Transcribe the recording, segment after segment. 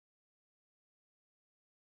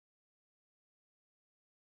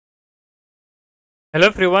Hello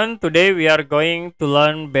everyone, today we are going to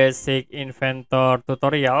learn basic Inventor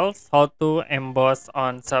tutorials, how to emboss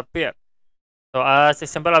on subware. So as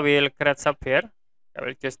example, I will create subware. I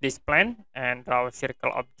will choose this plane and draw a circle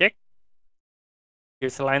object.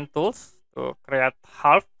 Use line tools to create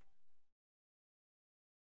half.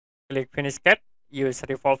 Click finish cut. Use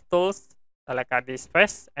revolve tools. Select this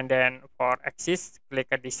face and then for axis, click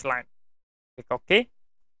this line. Click OK.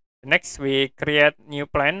 Next, we create new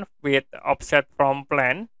plane with offset from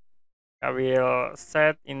plane. I will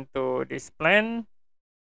set into this plane.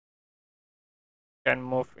 Can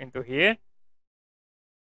move into here,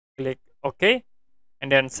 click OK,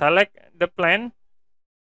 and then select the plane,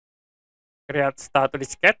 create start to the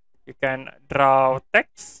sketch. You can draw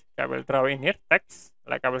text. I will draw in here text,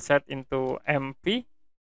 like I will set into MP,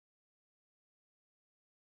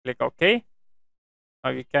 click OK.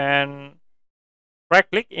 Now you can right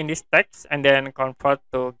click in this text and then convert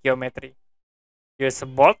to geometry. Use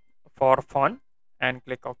bold for font and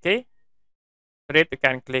click OK. Straight, you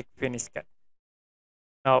can click finish sketch.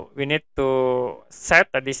 Now we need to set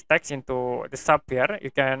this text into the subware.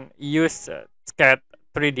 You can use sketch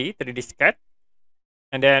 3D sketch,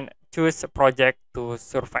 and then choose project to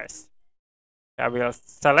surface. I will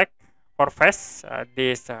select for face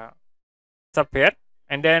this subware,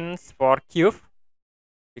 and then for cube,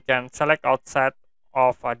 you can select outside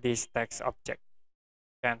of this text object.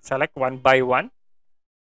 You can select one by one.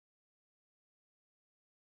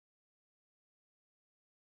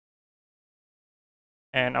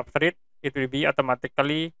 And after it will be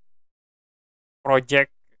automatically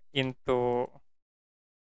project into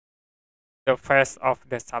the face of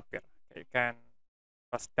the subware. You can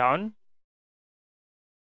press down.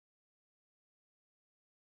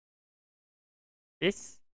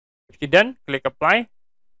 This. If you done, click apply. It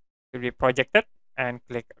will be projected and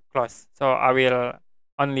click close. So I will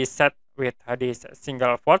only set with this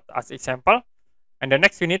single fault as example. And the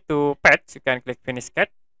next we need to patch. You can click finish cut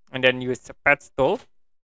and then use the patch tool.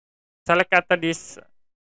 Select at this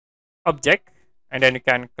object and then you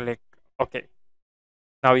can click OK.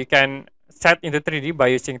 Now you can set into 3D by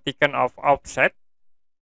using thicken of offset.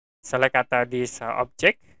 Select at this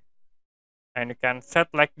object and you can set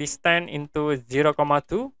like this 10 into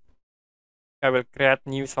 0,2. I will create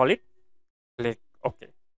new solid. Click OK.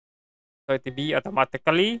 So it will be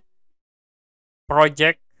automatically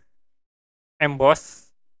project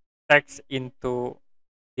emboss text into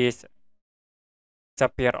this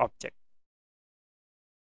subware object.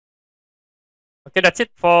 Okay, that's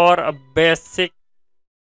it for a basic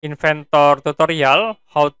Inventor tutorial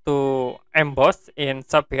how to emboss in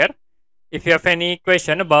subware. If you have any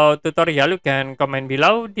question about tutorial, you can comment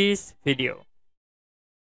below this video.